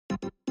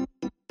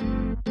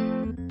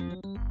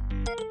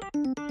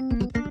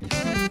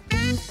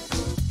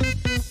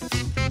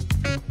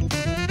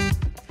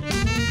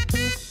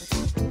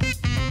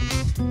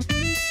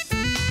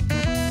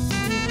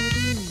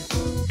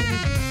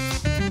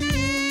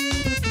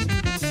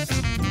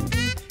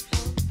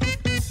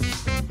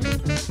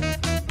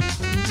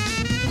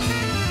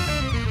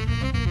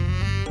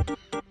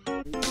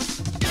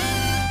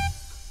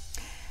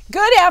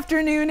Good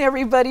afternoon,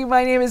 everybody.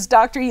 My name is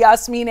Dr.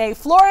 Yasmine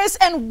Flores,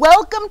 and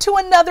welcome to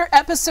another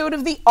episode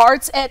of the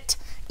Arts at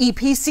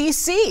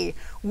EPCC.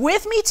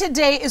 With me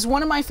today is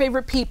one of my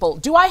favorite people.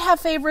 Do I have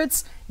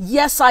favorites?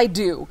 Yes, I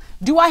do.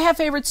 Do I have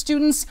favorite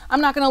students? I'm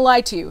not going to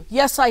lie to you.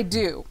 Yes, I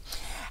do.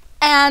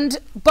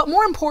 But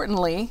more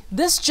importantly,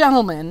 this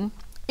gentleman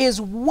is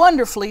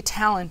wonderfully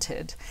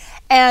talented.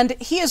 And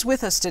he is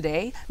with us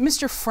today,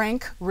 Mr.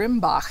 Frank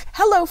Rimbach.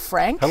 Hello,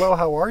 Frank. Hello,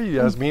 how are you,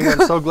 Yasmine?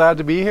 I'm so glad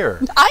to be here.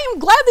 I am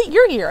glad that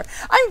you're here.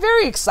 I'm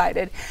very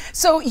excited.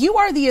 So you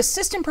are the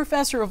Assistant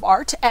Professor of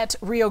Art at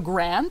Rio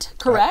Grande,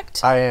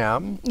 correct? I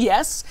am.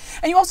 Yes.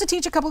 And you also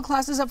teach a couple of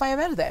classes at Via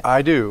Verde.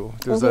 I do.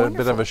 There's Oh, a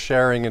bit of a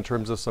sharing in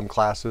terms of some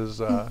classes,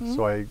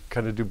 so I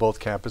kind of do both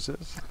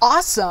campuses.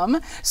 Awesome.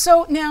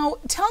 So now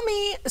tell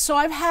me, so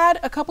I've had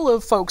a couple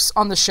of folks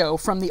on the show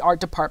from the art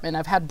department.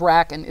 I've had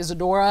Brack and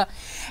Isadora.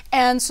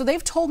 And so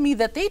they've told me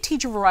that they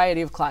teach a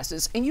variety of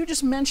classes, and you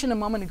just mentioned a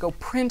moment ago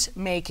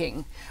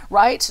printmaking,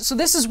 right? So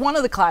this is one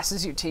of the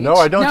classes you teach. No,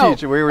 I don't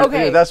teach.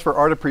 Okay. That's for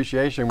art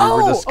appreciation. We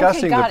were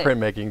discussing the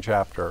printmaking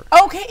chapter.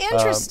 Okay,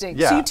 interesting.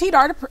 Yeah. So you teach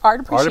art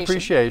appreciation. Art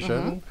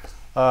appreciation.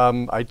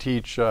 I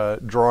teach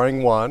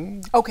drawing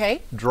 1,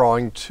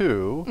 drawing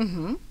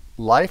 2,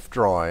 life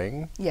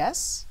drawing,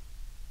 yes,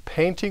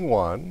 painting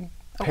 1,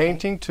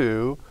 painting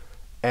 2,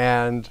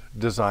 and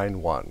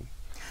design 1.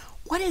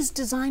 What is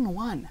Design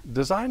 1?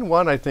 Design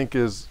 1, I think,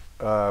 is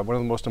one of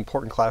the most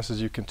important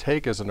classes you can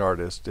take as an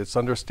artist. It's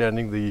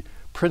understanding the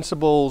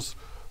principles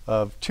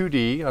of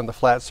 2D on the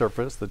flat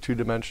surface, the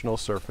two-dimensional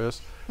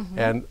surface,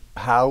 and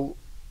how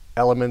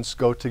elements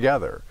go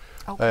together.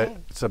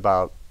 It's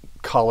about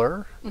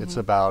color, it's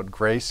about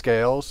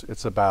grayscales,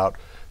 it's about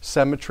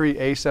symmetry,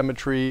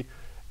 asymmetry,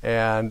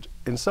 and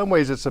in some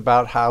ways it's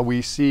about how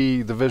we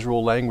see the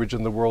visual language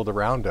in the world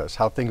around us,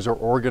 how things are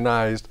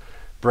organized,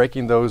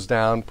 breaking those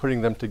down, putting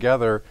them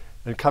together,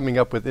 and coming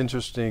up with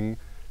interesting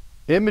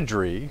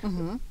imagery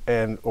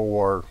and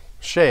or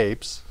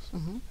shapes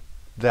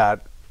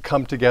that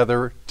come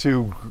together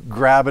to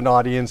grab an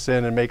audience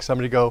in and make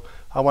somebody go,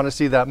 I want to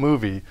see that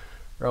movie,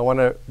 or I want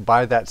to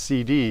buy that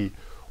CD,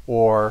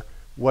 or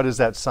what is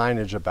that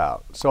signage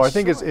about? So I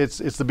think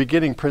it's the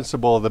beginning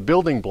principle of the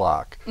building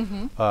block.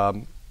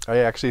 I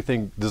actually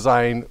think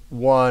Design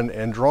 1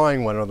 and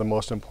Drawing 1 are the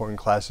most important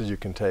classes you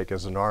can take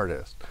as an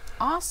artist.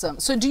 Awesome.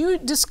 So do you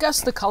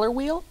discuss the color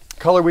wheel?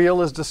 Color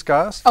wheel is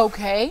discussed.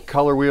 Okay.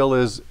 Color wheel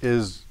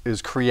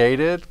is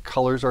created.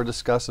 Colors are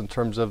discussed in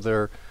terms of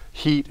their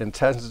heat,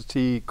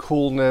 intensity,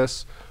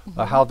 coolness,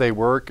 how they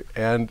work,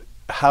 and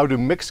how to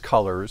mix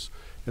colors.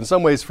 In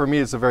some ways, for me,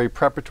 it's a very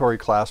preparatory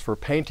class for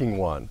painting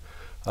 1.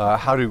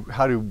 How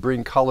to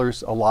bring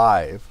colors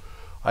alive.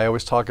 I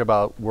always talk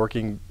about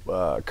working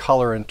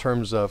color in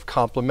terms of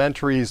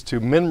complementaries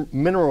to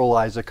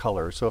mineralize a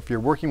color. So if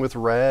you're working with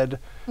red,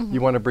 you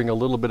want to bring a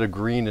little bit of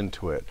green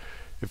into it.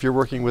 If you're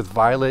working with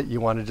violet, you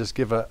want to just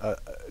give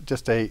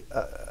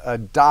a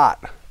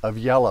dot of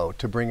yellow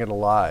to bring it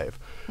alive.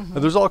 And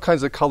there's all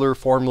kinds of color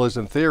formulas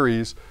and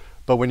theories,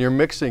 but when you're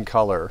mixing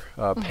color,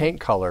 paint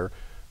color,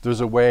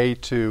 there's a way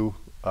to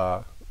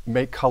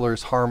make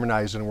colors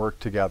harmonize and work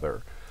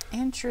together.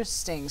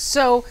 Interesting.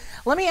 So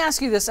let me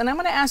ask you this, and I'm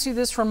going to ask you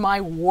this from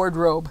my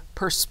wardrobe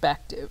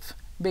perspective,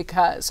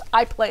 because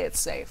I play it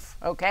safe,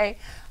 okay?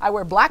 I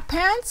wear black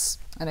pants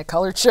and a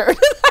colored shirt.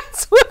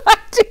 That's what I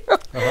do.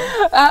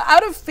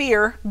 Out of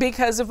fear,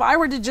 because if I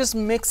were to just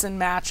mix and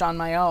match on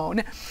my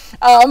own,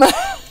 I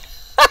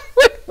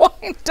would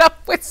wind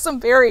up with some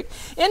very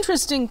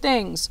interesting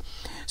things.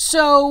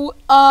 So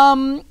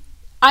I'm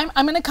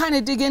going to kind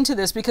of dig into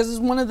this, because it's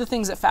one of the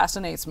things that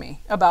fascinates me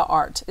about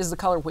art is the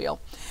color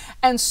wheel.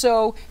 And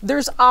so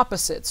there's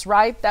opposites,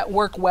 right, that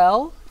work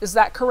well. Is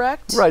that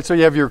correct? Right. So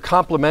you have your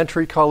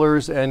complementary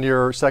colors and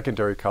your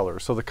secondary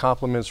colors. So the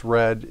complements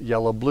red,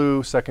 yellow,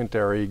 blue,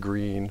 secondary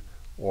green,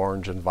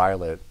 orange, and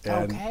violet.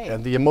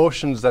 And the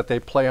emotions that they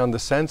play on the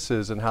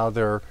senses and how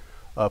they're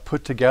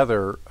put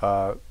together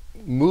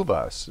move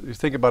us. You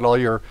think about all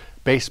your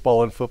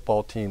baseball and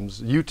football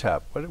teams.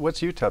 UTEP. What's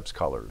UTEP's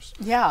colors?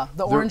 Yeah,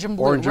 the orange and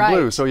blue. Orange and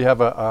blue. So you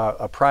have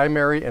a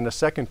primary and a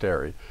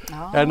secondary.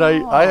 And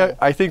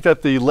I think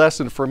that the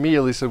lesson for me,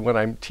 at least when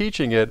I'm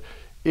teaching it,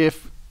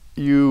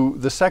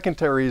 the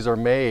secondaries are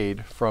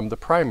made from the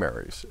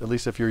primaries, at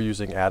least if you're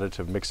using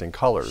additive mixing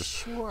colors.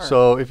 Sure.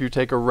 So if you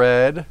take a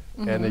red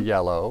and a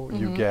yellow,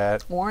 you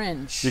get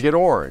orange. You get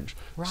orange.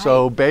 Right.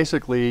 So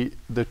basically,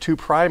 the two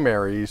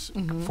primaries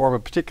form a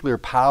particular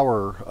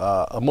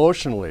power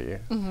emotionally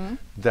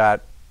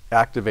that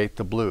activate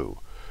the blue.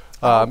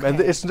 And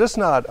it's just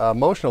not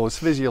emotional, it's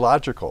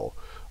physiological.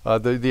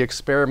 The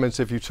experiments,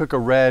 if you took a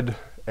red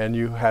and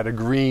you had a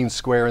green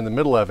square in the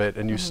middle of it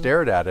and you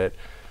stared at it,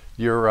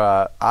 your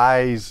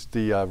eyes,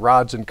 the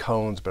rods and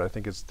cones, but I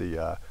think it's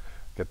the,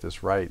 get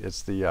this right,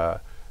 it's the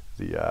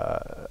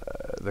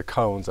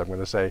cones, I'm going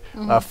to say,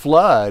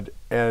 flood,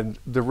 and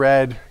the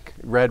red,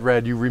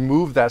 you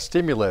remove that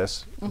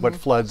stimulus, what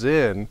floods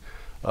in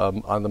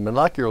on the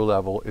molecular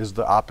level is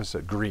the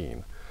opposite,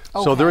 green.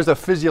 So there is a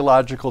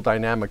physiological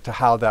dynamic to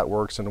how that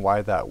works and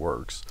why that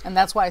works. And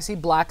that's why I see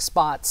black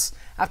spots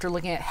after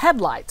looking at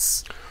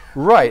headlights.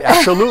 Right,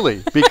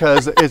 absolutely,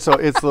 because it's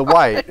the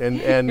white,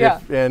 and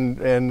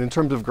in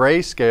terms of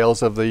gray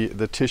scales of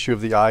the tissue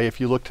of the eye,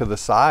 if you look to the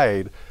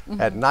side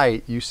at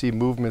night, you see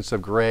movements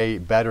of gray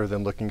better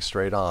than looking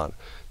straight on, in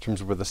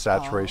terms of where the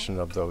saturation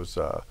of those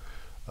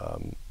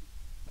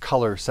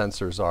color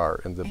sensors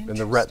are in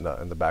the retina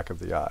in the back of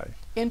the eye.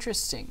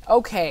 Interesting.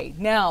 Okay,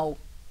 now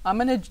I'm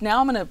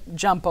gonna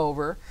jump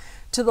over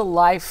to the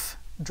life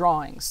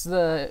drawings.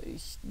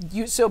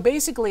 So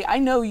basically, I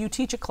know you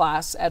teach a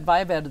class at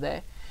Valle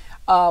Verde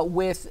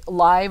with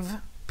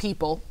live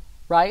people,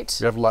 right?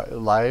 We have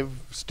live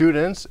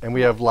students, and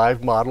we have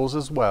live models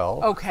as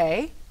well.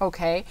 Okay,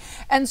 okay.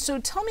 And so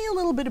tell me a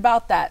little bit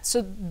about that.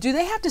 So do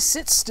they have to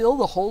sit still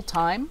the whole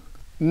time?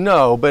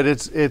 No, but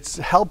it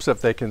helps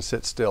if they can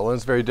sit still, and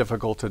it's very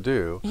difficult to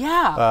do.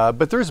 Yeah.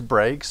 But there's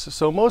breaks,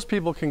 so most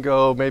people can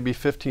go maybe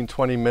 15,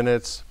 20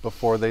 minutes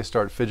before they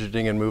start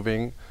fidgeting and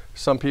moving.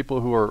 Some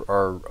people who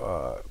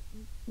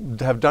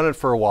have done it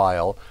for a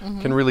while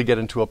can really get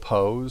into a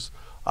pose.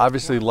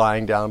 Obviously,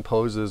 lying down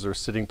poses or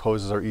sitting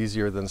poses are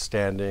easier than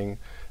standing.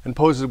 And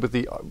poses with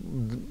the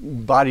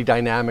body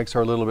dynamics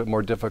are a little bit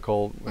more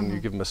difficult when you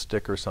give them a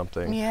stick or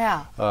something.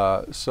 Yeah.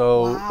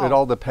 So it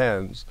all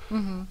depends.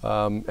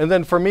 And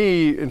then for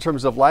me, in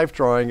terms of life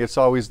drawing, it's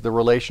always the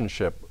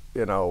relationship.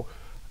 You know,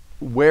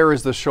 where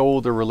is the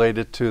shoulder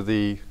related to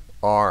the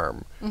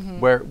arm?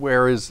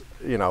 Where is,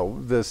 you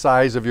know, the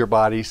size of your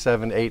body?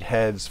 7, 8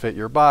 heads fit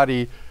your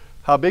body.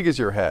 How big is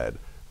your head?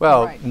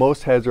 Well,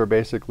 most heads are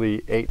basically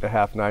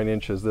 8.5, 9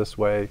 inches this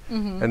way,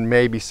 and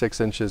maybe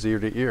 6 inches ear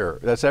to ear.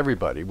 That's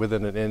everybody,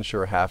 within an inch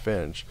or a half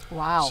inch.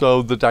 Wow.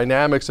 So the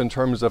dynamics in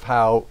terms of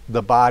how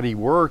the body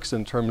works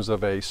in terms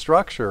of a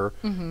structure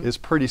is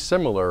pretty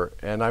similar.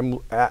 And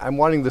I'm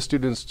wanting the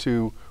students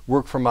to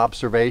work from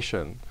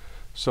observation.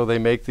 So they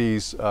make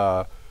these,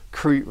 what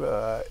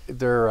do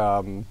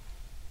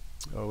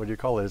you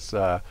call this?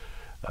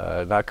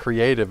 Not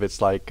creative,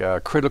 it's like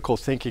critical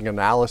thinking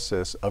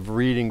analysis of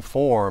reading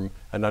form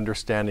and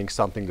understanding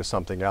something to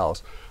something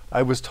else.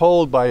 I was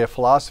told by a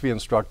philosophy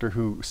instructor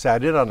who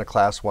sat in on a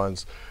class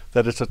once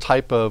that it's a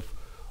type of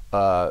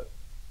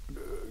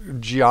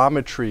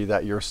geometry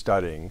that you're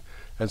studying.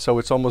 And so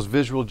it's almost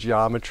visual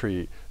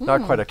geometry,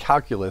 not quite a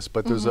calculus,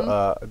 but there's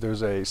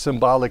a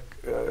symbolic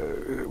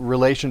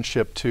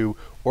relationship to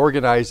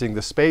organizing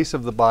the space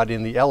of the body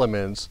and the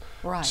elements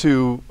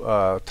to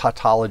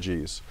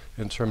tautologies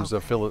in terms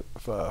of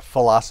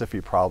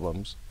philosophy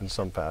problems in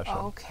some fashion.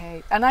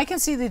 Okay, and I can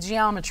see the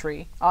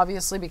geometry,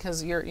 obviously,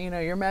 because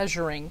you're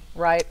measuring,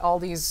 right, all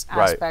these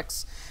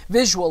aspects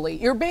visually.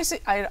 You're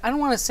I don't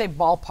want to say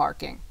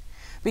ballparking,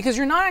 because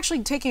you're not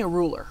actually taking a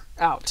ruler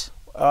out.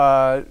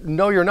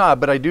 No, you're not,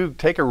 but I do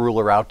take a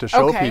ruler out to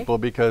show people,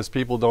 because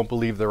people don't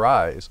believe their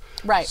eyes.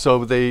 Right.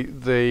 So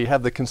they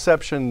have the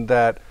conception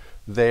that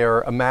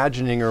they're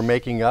imagining or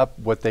making up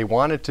what they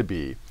want it to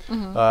be.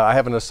 I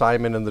have an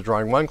assignment in the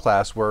Drawing 1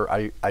 class where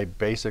I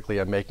basically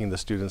am making the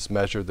students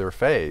measure their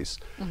face,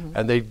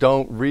 and they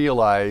don't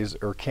realize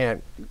or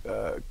can't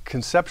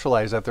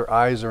conceptualize that their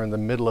eyes are in the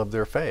middle of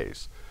their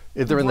face.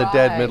 If they're in the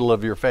dead middle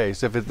of your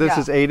face. If this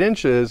is 8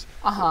 inches,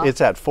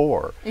 it's at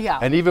 4.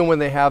 And even when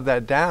they have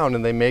that down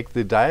and they make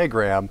the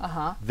diagram,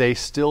 they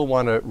still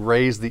want to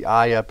raise the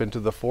eye up into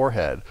the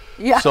forehead.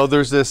 So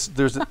there's a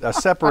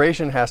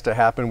separation has to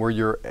happen where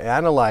you're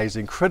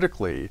analyzing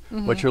critically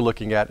what you're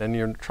looking at, and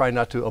you're trying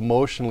not to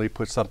emotionally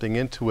put something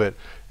into it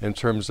in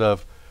terms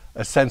of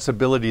a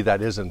sensibility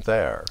that isn't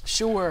there.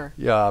 Sure.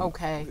 Yeah.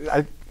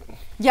 Okay.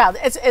 Yeah,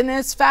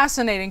 it's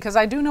fascinating, because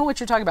I do know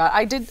what you're talking about.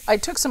 I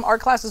took some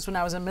art classes when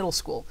I was in middle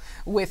school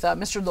with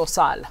Mr.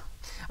 Dosal.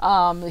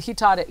 He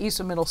taught at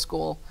ISO Middle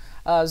School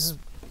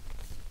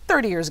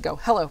 30 years ago.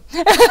 Hello.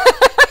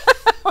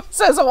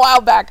 Says a while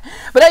back.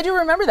 But I do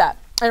remember that.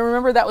 I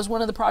remember that was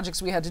one of the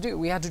projects we had to do.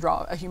 We had to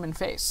draw a human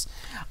face.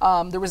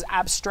 There was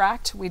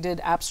abstract. We did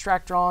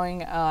abstract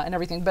drawing and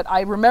everything. But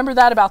I remember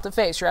that about the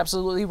face. You're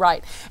absolutely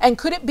right. And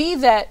could it be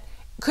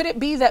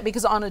that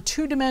because on a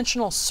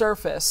two-dimensional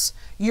surface,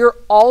 you're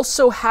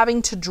also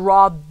having to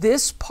draw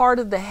this part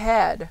of the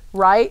head,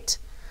 right?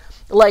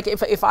 Like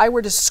if I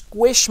were to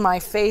squish my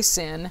face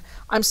in,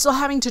 I'm still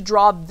having to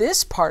draw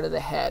this part of the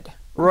head.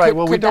 Right,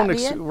 well, we don't,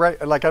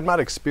 like I'm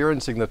not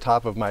experiencing the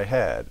top of my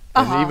head.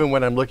 And even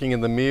when I'm looking in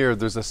the mirror,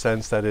 there's a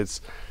sense that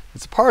it's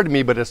a part of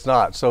me, but it's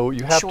not. So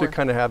you have to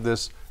kind of have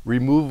this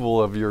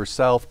removal of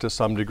yourself to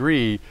some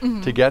degree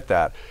to get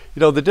that. You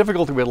know, the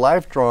difficulty with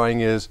life drawing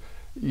is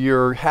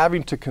you're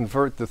having to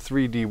convert the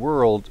 3D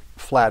world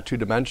flat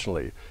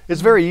two-dimensionally.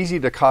 It's very easy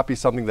to copy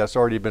something that's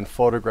already been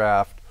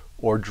photographed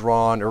or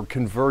drawn or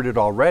converted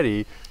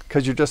already,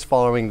 because you're just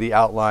following the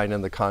outline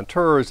and the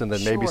contours and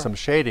then maybe some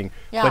shading.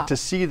 But to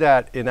see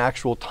that in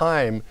actual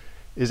time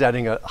is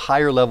adding a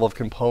higher level of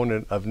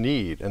component of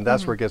need, and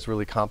that's where it gets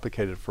really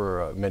complicated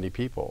for many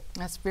people.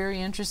 That's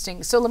very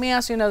interesting. So let me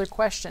ask you another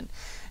question.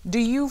 Do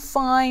you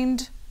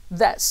find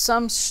that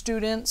some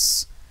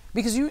students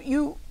Because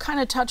you kind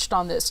of touched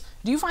on this.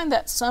 Do you find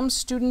that some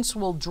students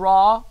will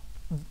draw,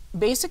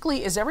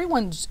 basically, is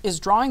everyone is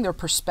drawing their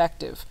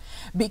perspective?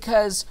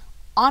 Because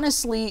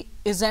honestly,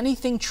 is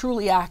anything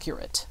truly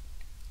accurate?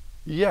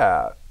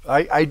 Yeah,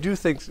 I do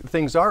think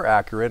things are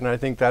accurate, and I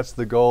think that's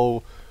the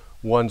goal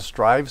one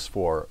strives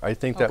for. I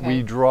think that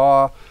we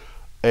draw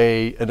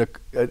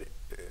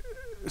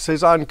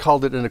Cezanne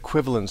called it an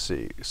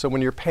equivalency. So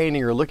when you're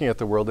painting or looking at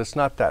the world, it's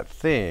not that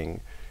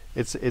thing,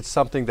 it's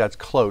something that's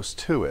close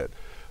to it.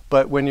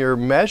 But when you're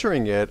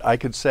measuring it, I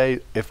could say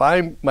if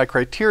my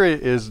criteria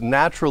is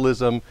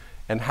naturalism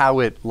and how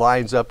it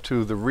lines up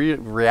to the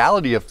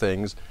reality of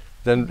things,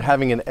 then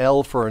having an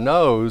L for a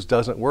nose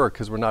doesn't work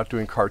because we're not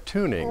doing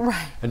cartooning.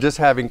 Right. And just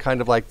having kind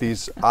of like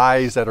these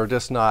eyes that are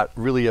just not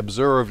really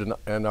observed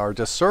and are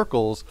just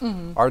circles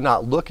are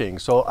not looking.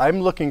 So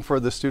I'm looking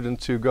for the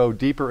student to go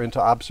deeper into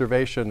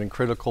observation and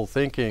critical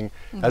thinking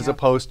as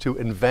opposed to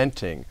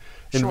inventing.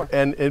 Sure.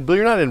 And believe it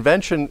or not,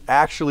 invention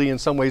actually in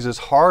some ways is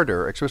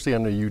harder, especially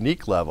on a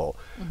unique level.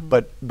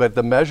 But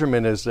the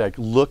measurement is like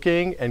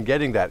looking and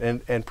getting that.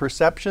 And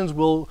perceptions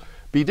will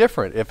be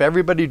different. If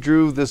everybody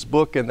drew this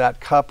book in that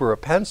cup or a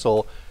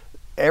pencil,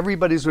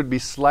 everybody's would be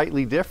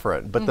slightly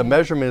different. But the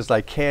measurement is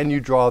like, can you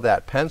draw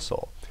that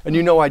pencil? And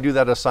you know I do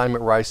that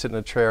assignment where I sit in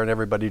a chair and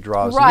everybody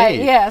draws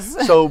me.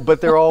 Yes. So, but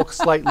they're all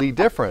slightly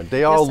different.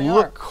 They all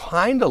look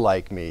kind of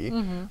like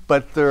me,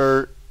 but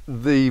they're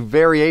the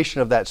variation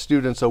of that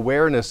student's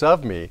awareness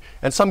of me.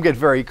 And some get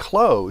very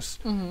close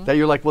that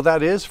you're like, well,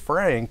 that is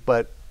Frank,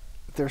 but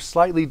they're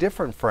slightly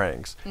different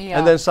Franks.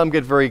 And then some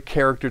get very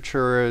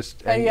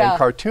caricaturist and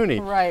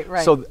cartoony. Right,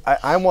 right. So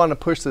I want to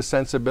push the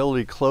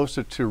sensibility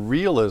closer to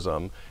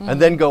realism and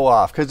then go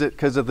off.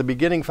 Because at the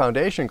beginning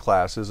foundation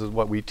classes is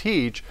what we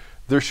teach,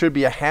 there should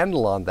be a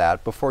handle on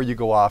that before you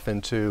go off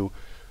into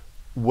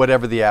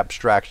whatever the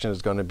abstraction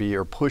is going to be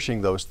or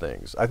pushing those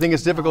things. I think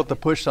it's difficult to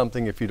push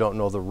something if you don't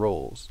know the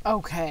rules.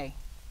 Okay.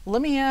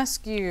 Let me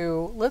ask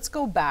you, let's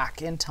go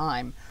back in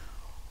time.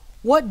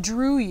 What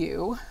drew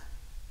you,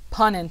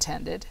 pun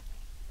intended,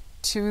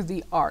 to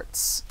the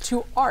arts,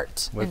 to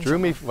art? What drew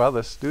me, well,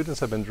 the students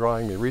have been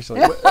drawing me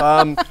recently.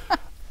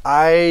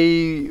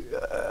 I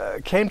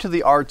came to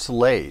the arts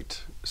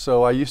late.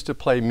 So I used to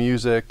play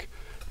music.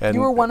 And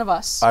you were one of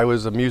us. I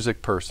was a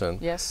music person.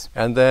 Yes.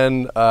 And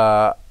then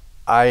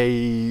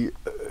I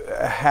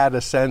had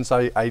a sense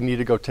I need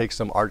to go take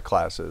some art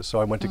classes.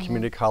 So I went to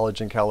community college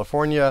in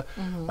California.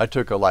 I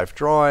took a life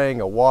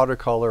drawing, a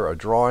watercolor, a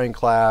drawing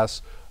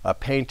class, a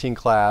painting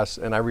class,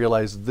 and I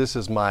realized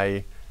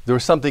there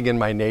was something in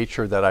my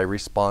nature that I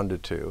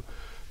responded to.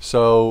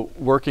 So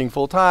working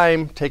full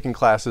time, taking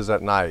classes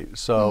at night.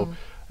 So,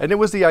 and it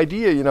was the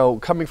idea, you know,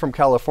 coming from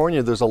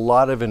California, there's a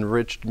lot of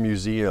enriched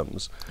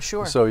museums.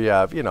 Sure. So you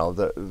have, you know,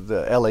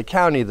 the LA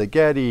County, the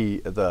Getty,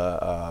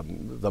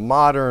 the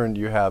Modern,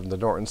 you have the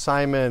Norton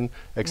Simon,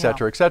 et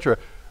cetera, et cetera.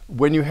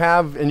 When you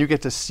have, and you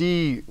get to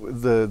see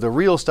the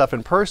real stuff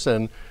in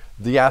person,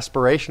 the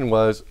aspiration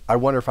was, I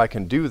wonder if I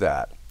can do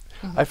that.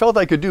 I felt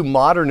I could do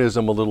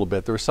modernism a little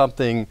bit. There was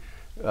something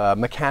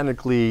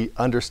mechanically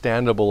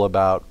understandable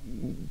about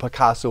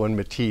Picasso and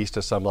Matisse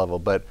to some level,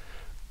 but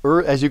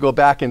as you go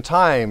back in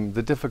time,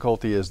 the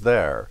difficulty is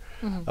there.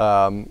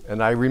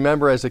 And I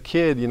remember as a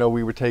kid, you know,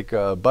 we would take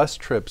bus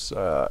trips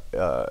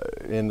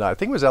in, I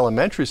think it was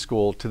elementary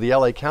school, to the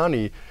LA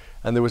County,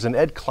 and there was an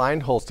Ed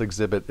Kleinholz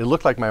exhibit. It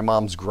looked like my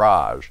mom's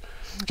garage.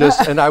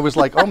 And I was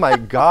like, oh my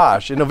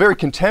gosh, you know, very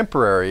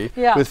contemporary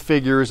with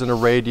figures and a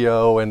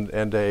radio and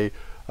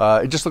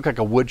it just looked like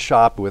a wood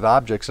shop with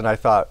objects, and I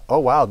thought, oh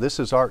wow, this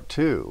is art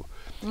too.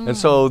 And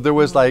so there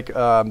was like,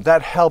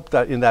 that helped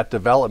in that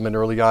development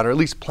early on, or at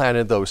least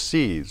planted those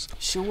seeds.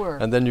 Sure.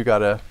 And then you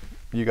gotta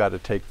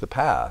take the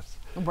path.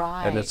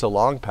 Right. And it's a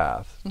long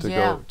path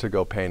to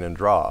go paint and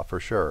draw, for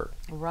sure.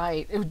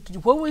 Right.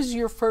 What was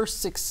your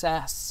first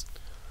success?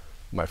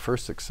 My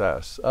first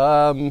success?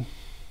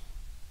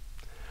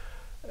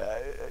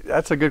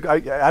 That's a good,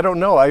 I don't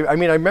know. I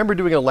mean, I remember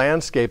doing a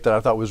landscape that I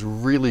thought was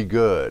really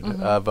good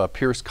of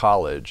Pierce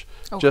College.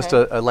 Just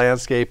a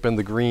landscape in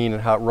the green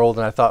and how it rolled,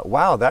 and I thought,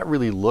 wow, that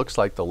really looks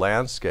like the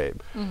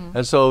landscape.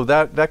 And so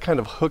that kind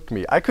of hooked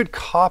me. I could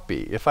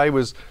copy. If I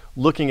was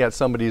looking at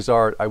somebody's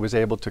art, I was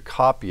able to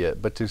copy it,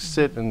 but to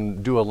sit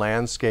and do a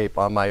landscape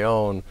on my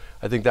own,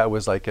 I think that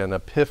was like an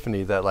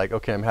epiphany that like,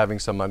 okay, I'm having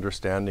some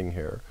understanding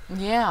here.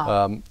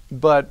 Yeah.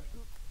 But,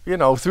 you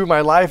know, through my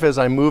life as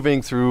I'm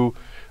moving through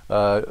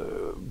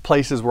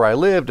places where I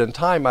lived and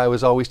time, I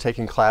was always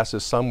taking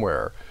classes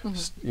somewhere,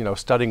 you know,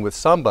 studying with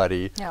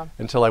somebody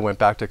until I went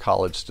back to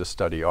college to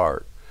study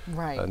art.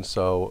 Right. And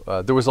so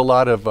there was a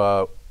lot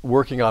of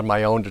working on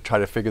my own to try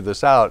to figure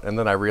this out, and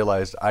then I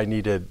realized I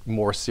needed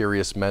more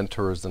serious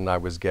mentors than I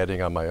was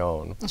getting on my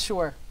own.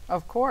 Sure,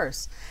 of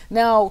course.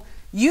 Now,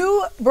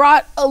 you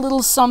brought a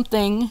little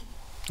something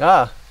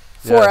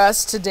for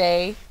us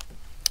today,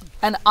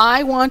 and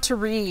I want to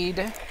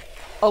read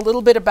a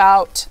little bit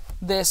about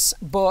this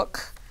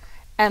book,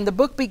 and the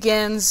book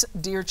begins,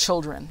 Dear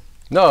Children.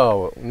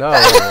 No,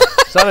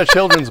 it's not a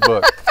children's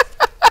book.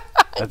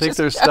 I think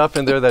there's stuff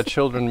in there that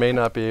children may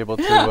not be able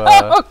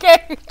to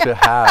Okay. to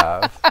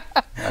have.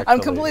 I'm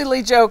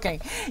completely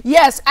joking.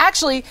 Yes,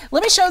 actually,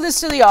 let me show this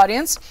to the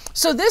audience.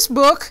 So this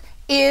book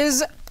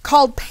is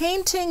called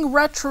Painting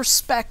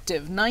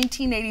Retrospective,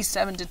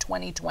 1987 to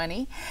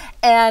 2020.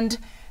 And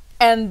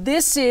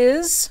this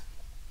is,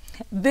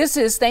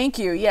 thank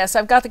you. Yes,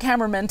 I've got the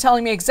cameraman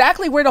telling me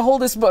exactly where to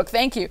hold this book.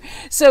 Thank you.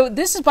 So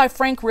this is by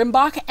Frank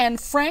Rimbach, and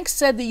Frank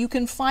said that you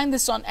can find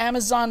this on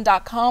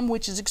Amazon.com,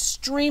 which is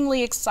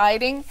extremely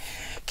exciting.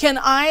 Can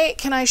I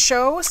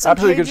show some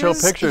Absolutely, pages? you can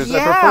show pictures. Yeah.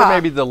 I prefer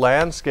maybe the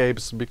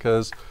landscapes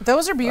because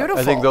those are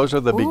beautiful. I think those are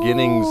the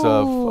beginnings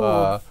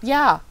of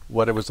yeah.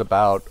 what it was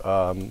about.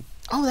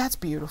 Oh, that's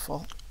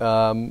beautiful.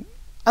 I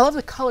love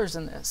the colors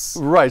in this.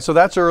 Right, so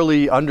that's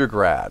early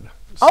undergrad.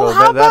 So Oh,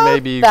 how that may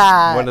about be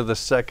that? one of the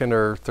second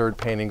or third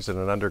paintings in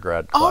an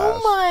undergrad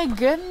class. Oh my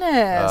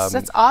goodness,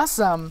 that's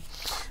awesome.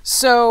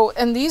 So,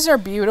 and these are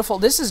beautiful.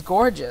 This is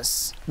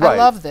gorgeous. I Right.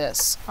 love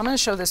this. I'm going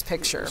to show this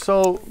picture.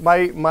 So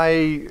my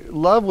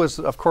love was,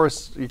 of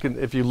course,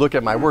 if you look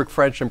at my work,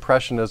 French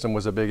Impressionism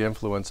was a big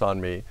influence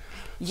on me.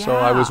 So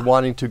I was Yeah.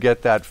 wanting to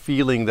get that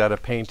feeling that a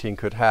painting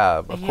could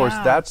have. Of course,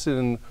 Yeah. that's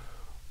in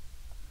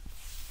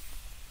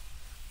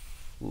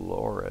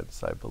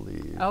Florence, I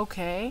believe.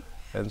 Okay.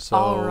 And so,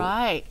 All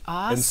right.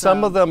 Awesome. and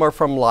some of them are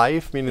from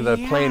life, meaning that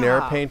plein air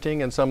Yeah.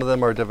 painting, and some of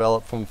them are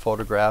developed from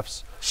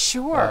photographs.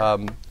 Sure.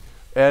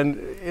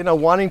 And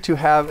wanting to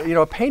have,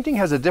 a painting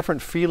has a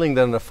different feeling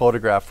than a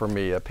photograph for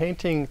me. A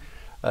painting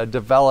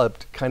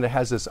developed kind of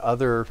has this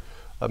other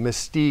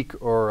mystique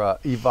or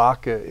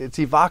it's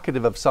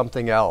evocative of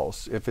something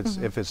else if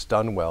it's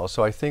done well.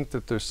 So I think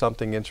that there's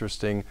something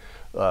interesting,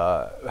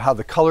 how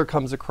the color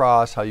comes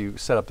across, how you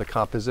set up the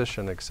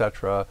composition,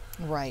 etc.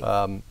 right.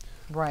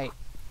 Right.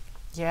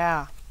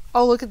 Yeah.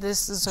 Oh, look at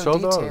this. This is so Show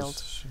detailed.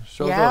 those.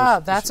 Show Yeah,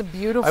 those. that's a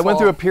beautiful. I went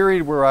through a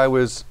period where I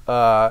was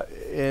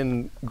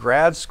in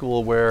grad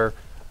school where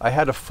I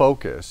had a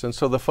focus. And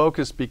so the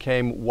focus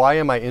became, why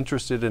am I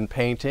interested in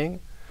painting?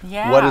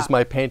 Yeah. What is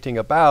my painting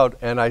about?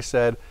 And I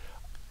said,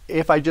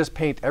 if I just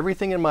paint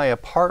everything in my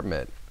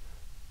apartment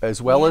as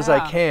well as I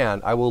Yeah.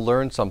 can, I will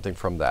learn something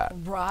from that.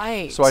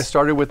 Right. So I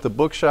started with the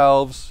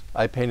bookshelves.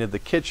 I painted the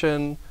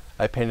kitchen.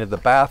 I painted the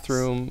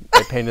bathroom.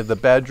 I painted the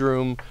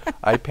bedroom.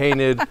 I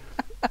painted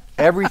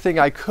everything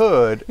I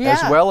could as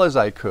Yeah. well as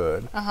I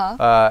could.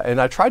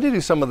 And I tried to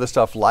do some of the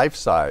stuff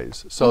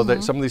life-size so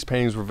that some of these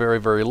paintings were very,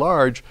 very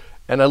large.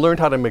 And I learned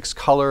how to mix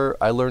color.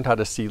 I learned how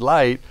to see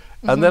light.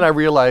 And then I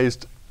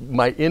realized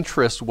my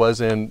interest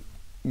was in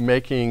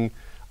making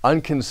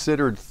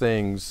unconsidered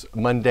things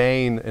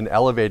mundane and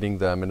elevating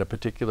them in a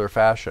particular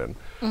fashion.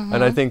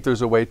 And I think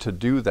there's a way to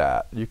do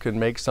that. You can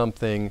make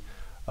something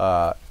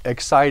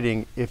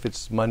exciting if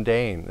it's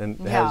mundane and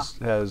Yeah.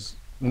 has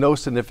no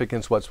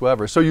significance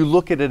whatsoever. So you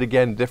look at it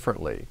again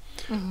differently.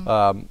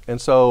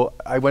 And so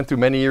I went through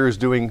many years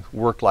doing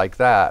work like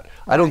that.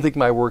 I don't think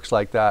my work's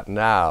like that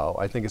now.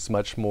 I think it's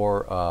much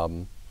more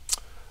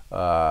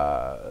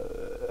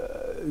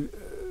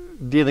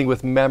dealing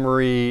with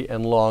memory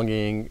and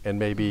longing and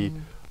maybe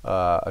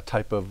a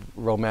type of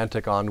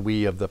romantic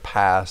ennui of the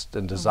past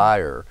and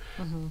desire.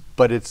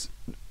 But it's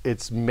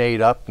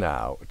made up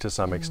now to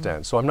some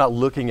extent. So I'm not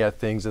looking at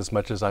things as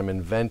much as I'm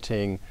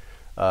inventing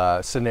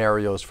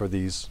scenarios for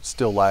these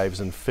still lives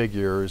and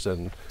figures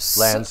and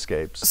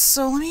landscapes.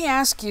 So let me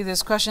ask you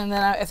this question, and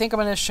then I think I'm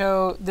going to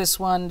show this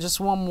one, just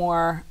one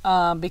more,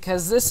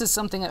 because this is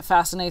something that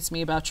fascinates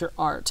me about your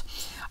art.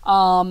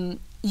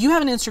 You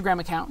have an Instagram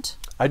account.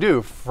 I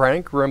do.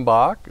 Frank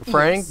Rimbach,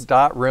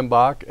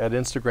 frank.rimbach at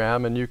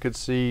Instagram, and you could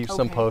see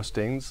some Okay.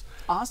 postings.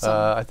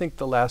 Awesome. I think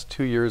the last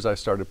 2 years I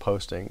started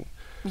posting.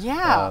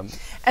 Yeah.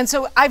 And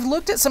so I've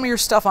looked at some of your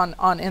stuff on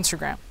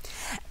Instagram.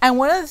 And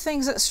one of the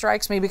things that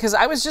strikes me, because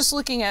I was just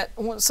looking at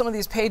some of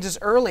these pages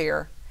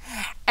earlier,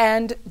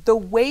 and the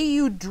way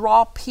you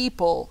draw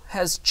people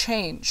has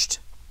changed.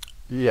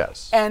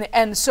 Yes.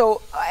 And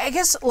so I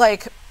guess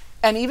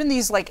and even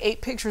these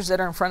 8 pictures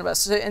that are in front of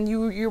us, and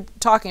you're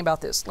talking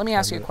about this. Let me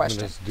ask you a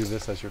question. I'm going to do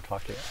this as you're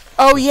talking.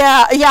 Oh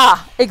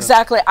yeah,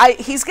 exactly.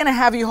 He's going to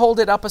have you hold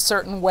it up a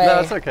certain way. No,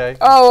 that's okay.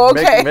 Oh,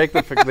 okay. Make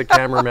the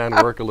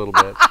cameraman work a little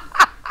bit.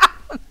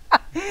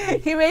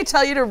 He may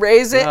tell you to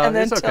raise it, No, and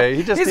then it's okay.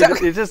 He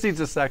just needs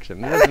a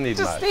section. He doesn't need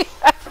much.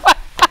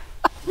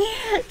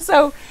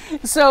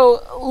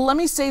 So let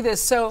me say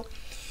this. So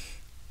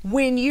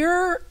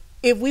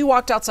if we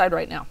walked outside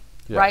right now,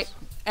 Yes. right,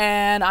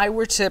 and I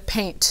were to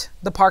paint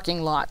the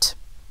parking lot,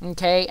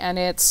 okay, and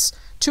it's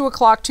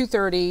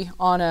 2:30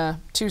 on a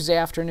Tuesday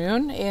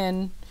afternoon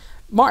in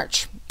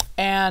March,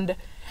 and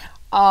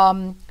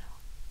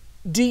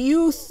do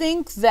you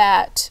think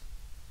that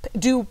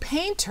do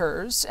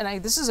painters,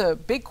 and this is a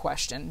big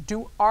question,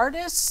 do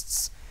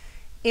artists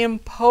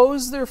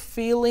impose their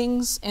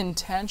feelings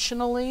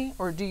intentionally,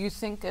 or do you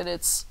think that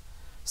it's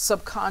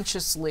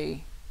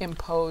subconsciously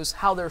impose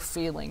how they're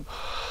feeling?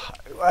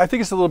 I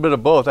think it's a little bit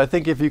of both. I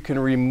think if you can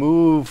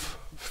remove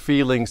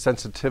feeling,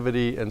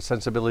 sensitivity, and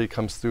sensibility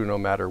comes through no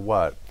matter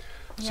what.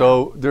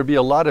 So there'd be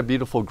a lot of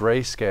beautiful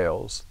gray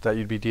scales that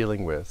you'd be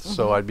dealing with.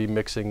 So I'd be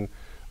mixing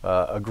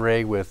a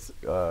gray with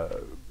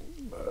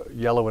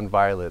yellow and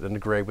violet, and a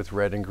gray with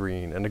red and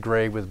green, and a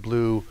gray with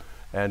blue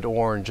and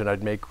orange, and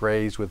I'd make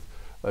grays with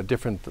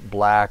different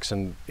blacks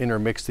and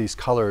intermix these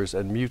colors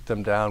and mute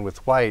them down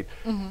with white.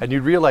 And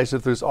you'd realize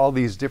that there's all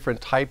these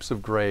different types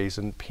of grays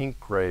and pink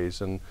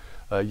grays and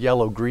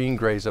yellow green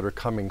grays that are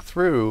coming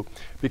through,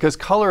 because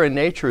color in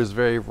nature is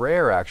very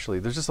rare actually.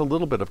 There's just a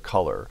little bit of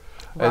color.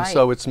 And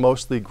so it's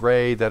mostly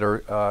gray that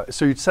are,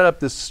 so you'd set up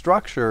this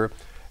structure,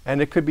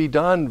 and it could be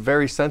done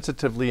very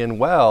sensitively and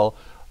well,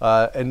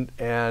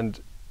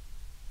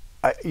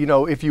 you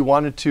know, if you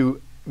wanted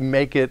to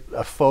make it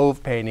a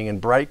fauve painting in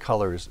bright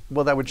colors,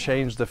 well, that would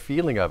change the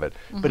feeling of it.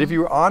 But if you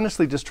were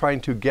honestly just trying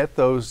to get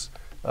those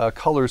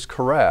colors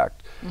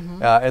correct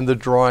and the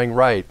drawing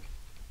right,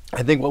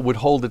 I think what would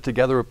hold it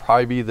together would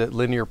probably be the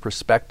linear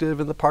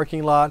perspective in the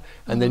parking lot,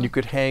 and then you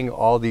could hang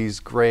all these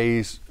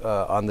grays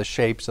on the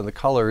shapes and the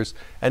colors,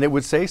 and it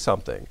would say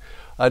something.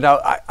 Now,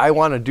 I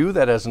want to do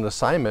that as an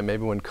assignment,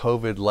 maybe when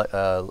COVID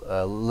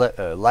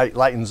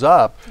lightens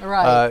up,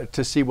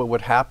 to see what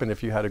would happen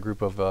if you had a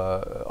group of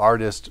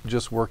artists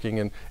just working.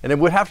 And it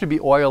would have to be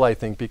oil, I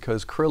think,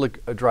 because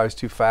acrylic dries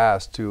too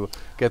fast to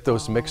get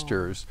those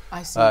mixtures,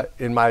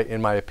 in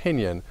my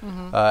opinion.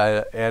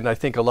 And I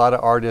think a lot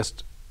of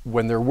artists,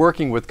 when they're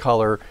working with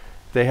color,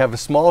 they have a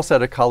small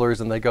set of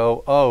colors and they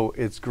go, oh,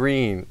 it's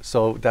green,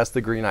 so that's the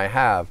green I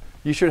have.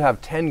 You should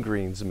have 10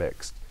 greens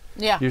mixed.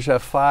 You should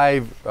have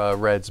 5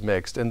 reds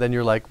mixed, and then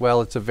you're like,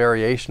 well, it's a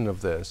variation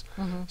of this.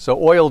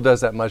 So oil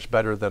does that much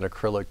better than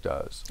acrylic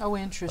does. Oh,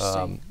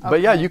 interesting.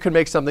 But yeah, you can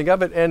make something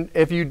of it, and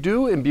if you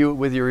do imbue it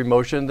with your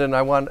emotion, then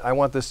I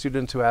want the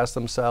student to ask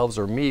themselves,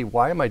 or me,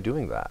 why am I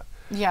doing that?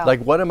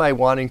 Like, what am I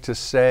wanting to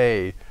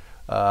say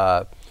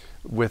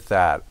with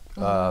that?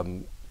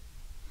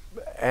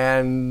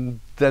 And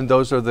then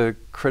those are the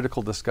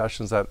critical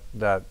discussions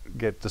that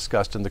get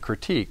discussed in the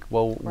critique.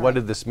 Well, what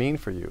did this mean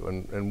for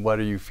you? And what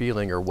are you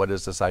feeling, or what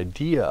is this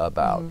idea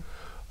about?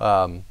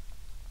 But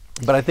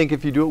I think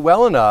if you do it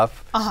well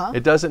enough,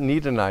 it doesn't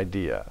need an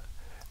idea.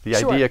 The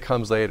idea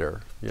comes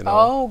later, you know.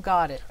 Oh,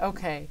 got it.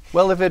 Okay.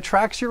 Well, if it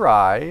attracts your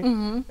eye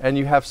and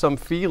you have some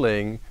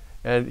feeling,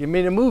 and I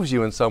mean, it moves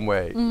you in some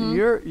way,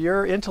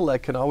 your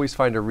intellect can always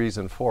find a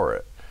reason for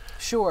it.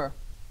 Sure.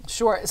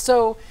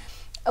 So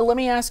let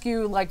me ask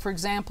you, like, for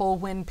example,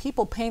 when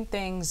people paint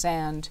things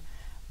and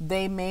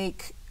they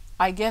make,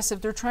 I guess if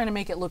they're trying to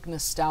make it look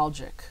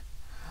nostalgic,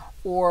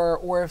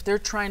 or if they're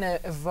trying to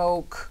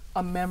evoke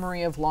a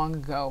memory of long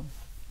ago,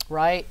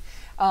 right?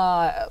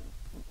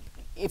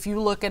 If you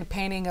look at a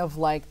painting of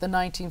like the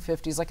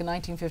 1950s, like a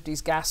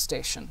 1950s gas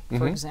station,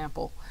 for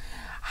example,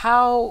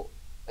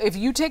 if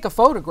you take a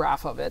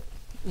photograph of it,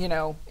 you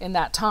know, in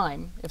that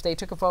time, if they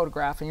took a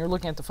photograph and you're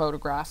looking at the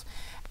photograph,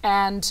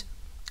 and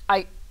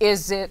I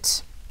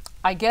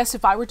guess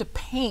if I were to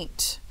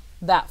paint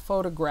that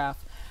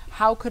photograph,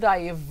 how could I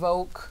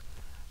evoke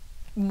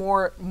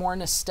more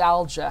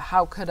nostalgia?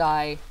 How could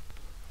I?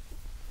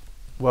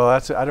 Well, I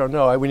don't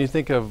know. When you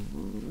think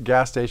of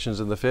gas stations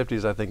in the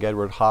 50s, I think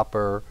Edward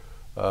Hopper,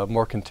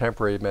 more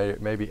contemporary,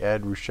 maybe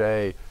Ed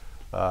Ruscha,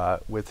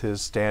 with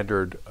his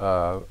standard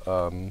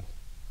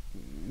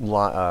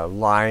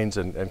lines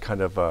and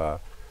kind of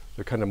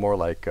they're kind of more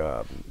like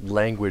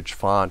language,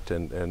 font,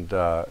 and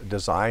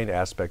design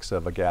aspects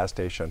of a gas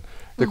station.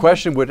 The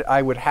question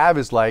I would have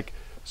is like,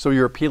 so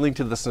you're appealing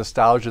to this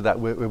nostalgia that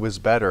it was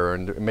better,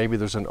 and maybe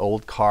there's an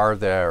old car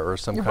there or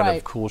some kind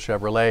of cool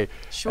Chevrolet.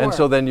 And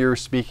so then you're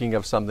speaking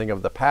of something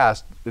of the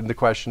past, and the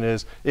question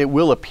is, it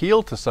will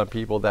appeal to some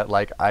people that,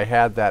 like, I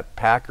had that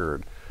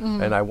Packard,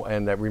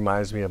 and that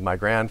reminds me of my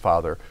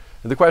grandfather.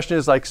 And the question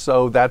is, like,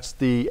 so that's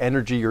the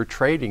energy you're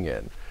trading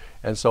in.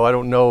 And so I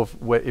don't know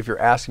if you're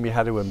asking me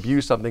how to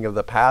imbue something of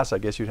the past, I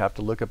guess you'd have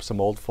to look up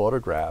some old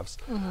photographs.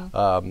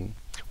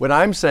 When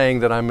I'm saying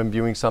that I'm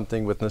imbuing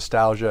something with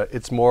nostalgia,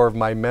 it's more of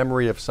my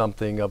memory of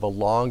something, of a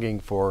longing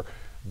for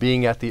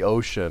being at the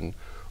ocean,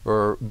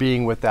 or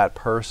being with that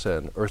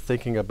person, or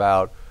thinking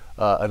about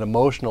an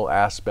emotional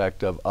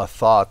aspect of a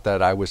thought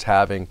that I was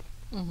having.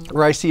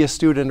 Or I see a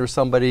student or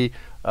somebody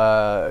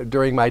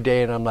during my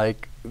day and I'm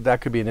like,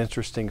 that could be an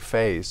interesting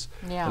face.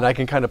 And I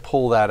can kind of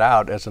pull that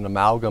out as an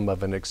amalgam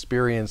of an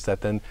experience that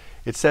then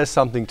it says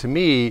something to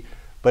me,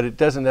 but it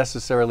doesn't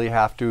necessarily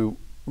have to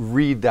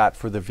read that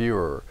for the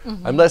viewer.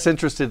 I'm less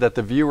interested that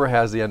the viewer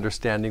has the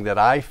understanding that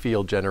I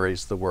feel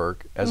generates the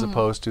work, as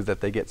opposed to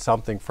that they get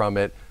something from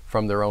it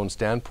from their own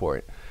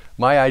standpoint.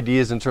 My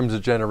ideas in terms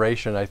of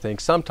generation, I think,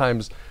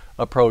 sometimes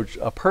approach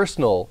a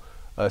personal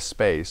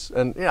space.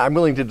 And I'm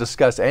willing to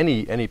discuss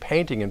any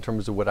painting in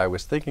terms of what I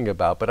was thinking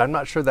about, but I'm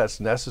not sure that's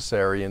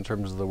necessary in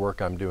terms of the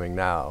work I'm doing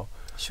now.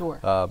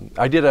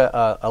 I did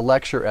a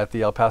lecture at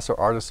the El Paso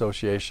Art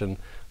Association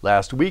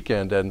last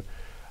weekend, and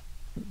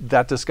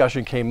that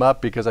discussion came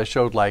up because I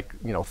showed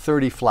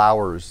 30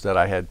 flowers that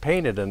I had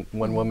painted, and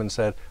one woman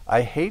said,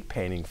 I hate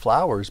painting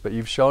flowers, but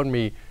you've shown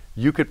me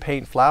you could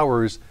paint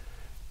flowers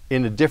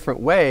in a different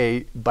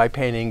way by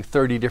painting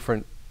 30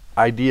 different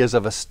ideas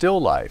of a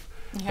still life.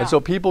 And so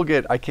people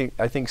get, I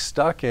think,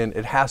 stuck in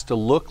it has to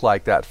look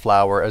like that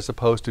flower as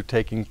opposed to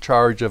taking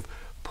charge of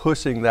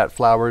pushing the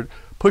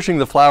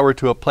flower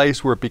to a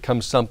place where it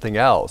becomes something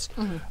else.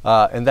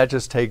 And that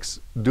just takes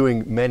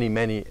doing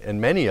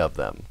many of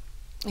them.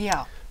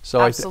 Yeah. So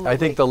I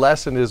think the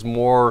lesson is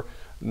more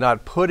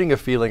not putting a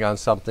feeling on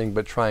something,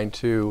 but trying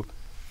to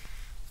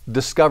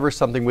discover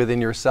something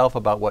within yourself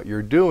about what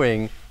you're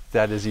doing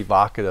that is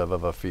evocative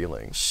of a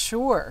feeling.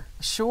 Sure,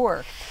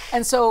 sure.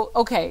 And so,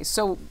 okay,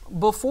 so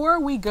before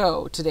we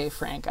go today,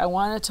 Frank, I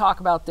want to talk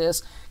about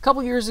this. A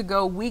couple years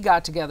ago, we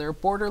got together,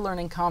 Border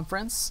Learning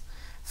Conference,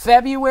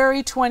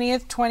 February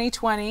 20th,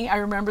 2020. I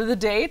remember the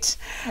date.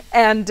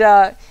 And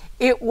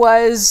it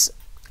was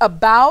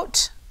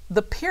about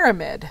the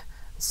pyramid.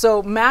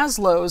 So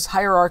Maslow's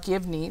hierarchy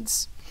of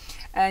needs.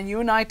 And you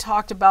and I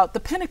talked about the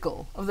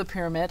pinnacle of the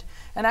pyramid.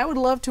 And I would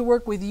love to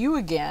work with you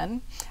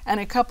again and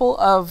a couple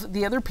of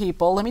the other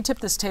people. Let me tip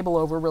this table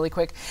over really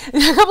quick.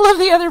 A couple of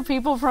the other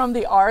people from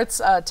the arts,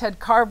 Ted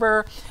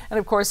Carver, and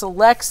of course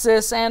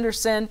Alexis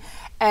Anderson,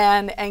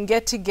 and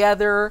get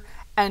together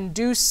and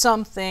do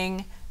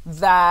something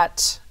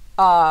that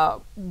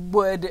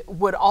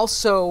would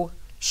also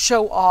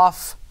show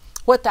off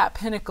what that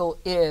pinnacle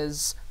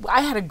is.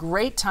 I had a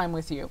great time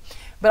with you.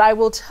 But I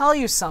will tell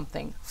you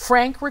something.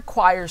 Frank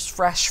requires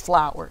fresh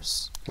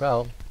flowers.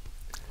 Well,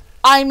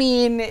 I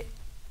mean,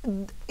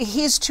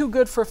 he's too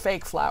good for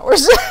fake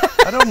flowers.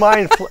 I don't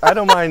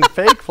mind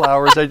fake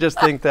flowers. I just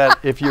think that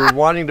if you're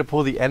wanting to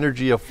pull the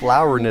energy of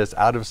flowerness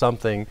out of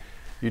something,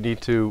 you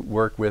need to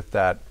work with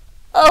that.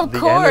 Of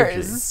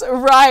course,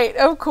 right?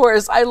 Of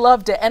course, I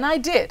loved it, and I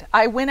did.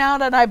 I went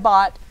out and I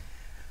bought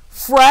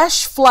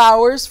fresh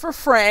flowers for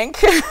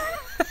Frank and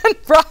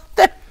brought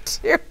them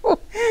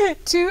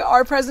to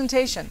our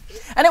presentation,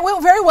 and it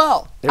went very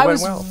well. I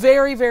was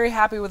very, very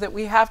happy with it.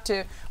 We have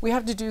to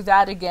do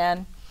that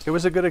again. It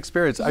was a good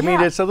experience. I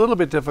mean, it's a little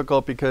bit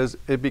difficult because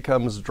it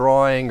becomes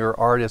drawing or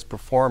artist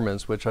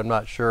performance, which I'm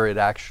not sure it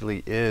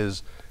actually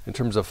is in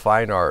terms of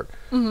fine art,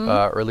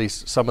 or at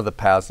least some of the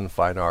paths in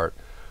fine art.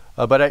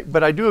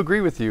 But I do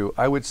agree with you.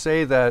 I would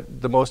say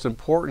that the most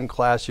important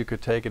class you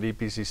could take at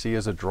EPCC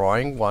is a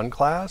drawing 1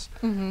 class,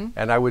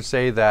 and I would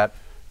say that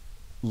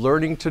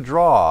learning to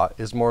draw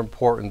is more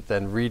important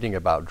than reading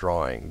about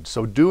drawing.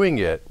 So doing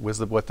it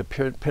was what the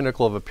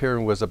pinnacle of a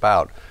pyramid was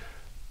about.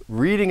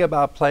 Reading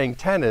about playing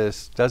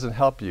tennis doesn't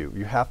help you.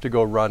 You have to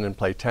go run and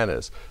play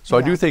tennis. So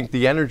I do think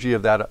the energy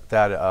of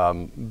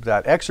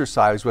that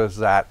exercise was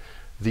that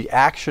the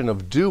action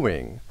of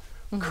doing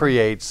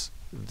creates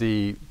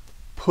the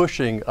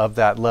pushing of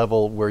that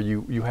level where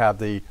you have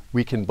the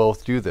we can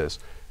both do this.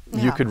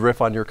 You could riff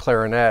on your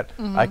clarinet,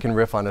 I can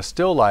riff on a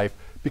still life,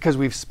 because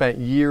we've spent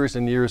years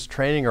and years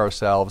training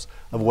ourselves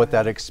of what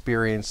that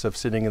experience of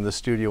sitting in the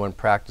studio and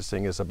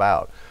practicing is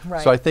about.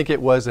 So I think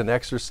it was an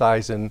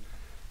exercise in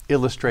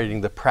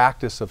illustrating the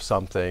practice of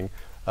something,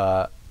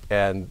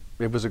 and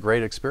it was a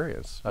great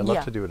experience. I'd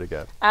love to do it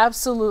again.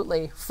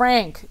 Absolutely.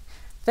 Frank,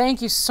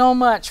 thank you so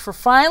much for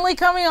finally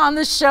coming on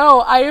the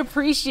show. I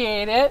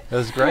appreciate it. It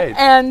was great.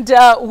 And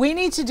we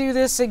need to do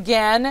this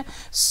again.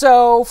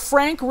 So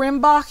Frank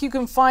Rimbach, you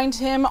can find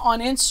him on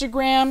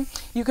Instagram.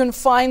 You can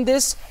find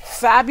this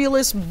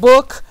fabulous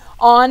book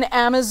on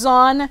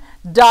Amazon.com.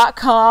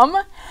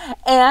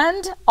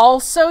 And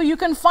also you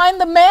can find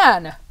the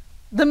man,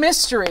 the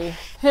mystery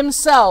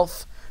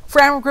himself,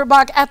 Frank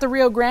Rimbach, at the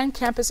Rio Grande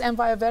campus and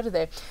Via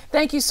Verde.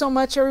 Thank you so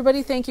much,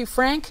 everybody. Thank you,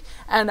 Frank.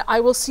 And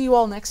I will see you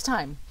all next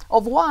time. Au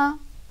revoir.